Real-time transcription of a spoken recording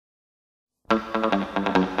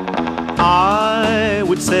I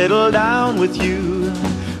would settle down with you.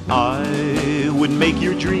 I would make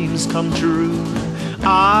your dreams come true.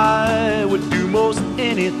 I would do most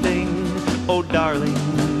anything. Oh darling,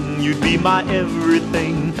 you'd be my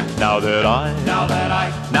everything. Now that I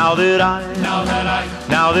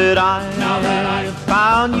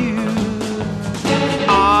found you,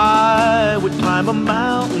 I would climb a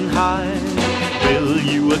mountain high, build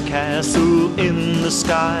you a castle in the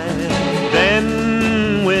sky.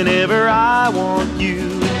 Then whenever I want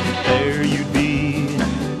you, there you'd be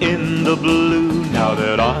in the blue. Now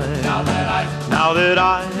that I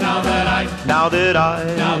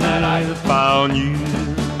found you.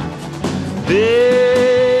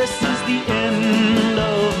 This is the end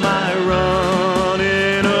of my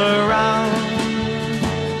running around.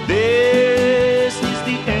 This is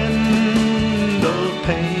the end of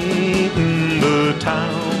painting the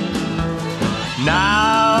town.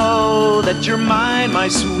 Now that you're mine, my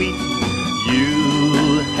sweet,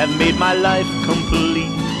 you have made my life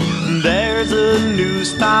complete. There's a new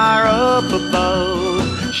star up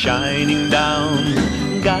above, shining down,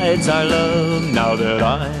 guides our love. Now that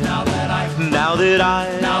I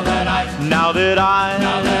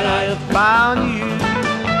found you.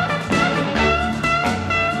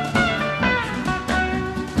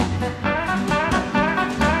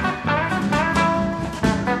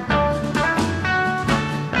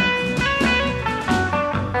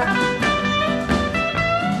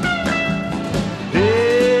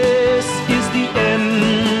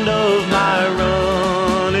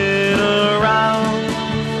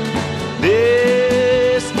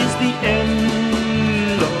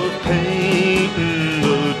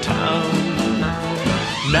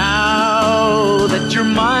 Now that you're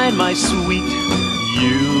mine, my sweet,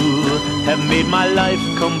 you have made my life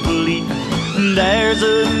complete. There's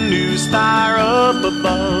a new star up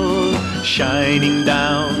above, shining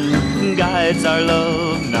down, guides our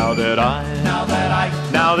love. Now that I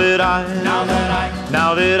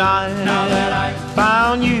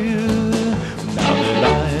found you.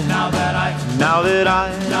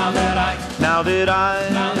 Now that I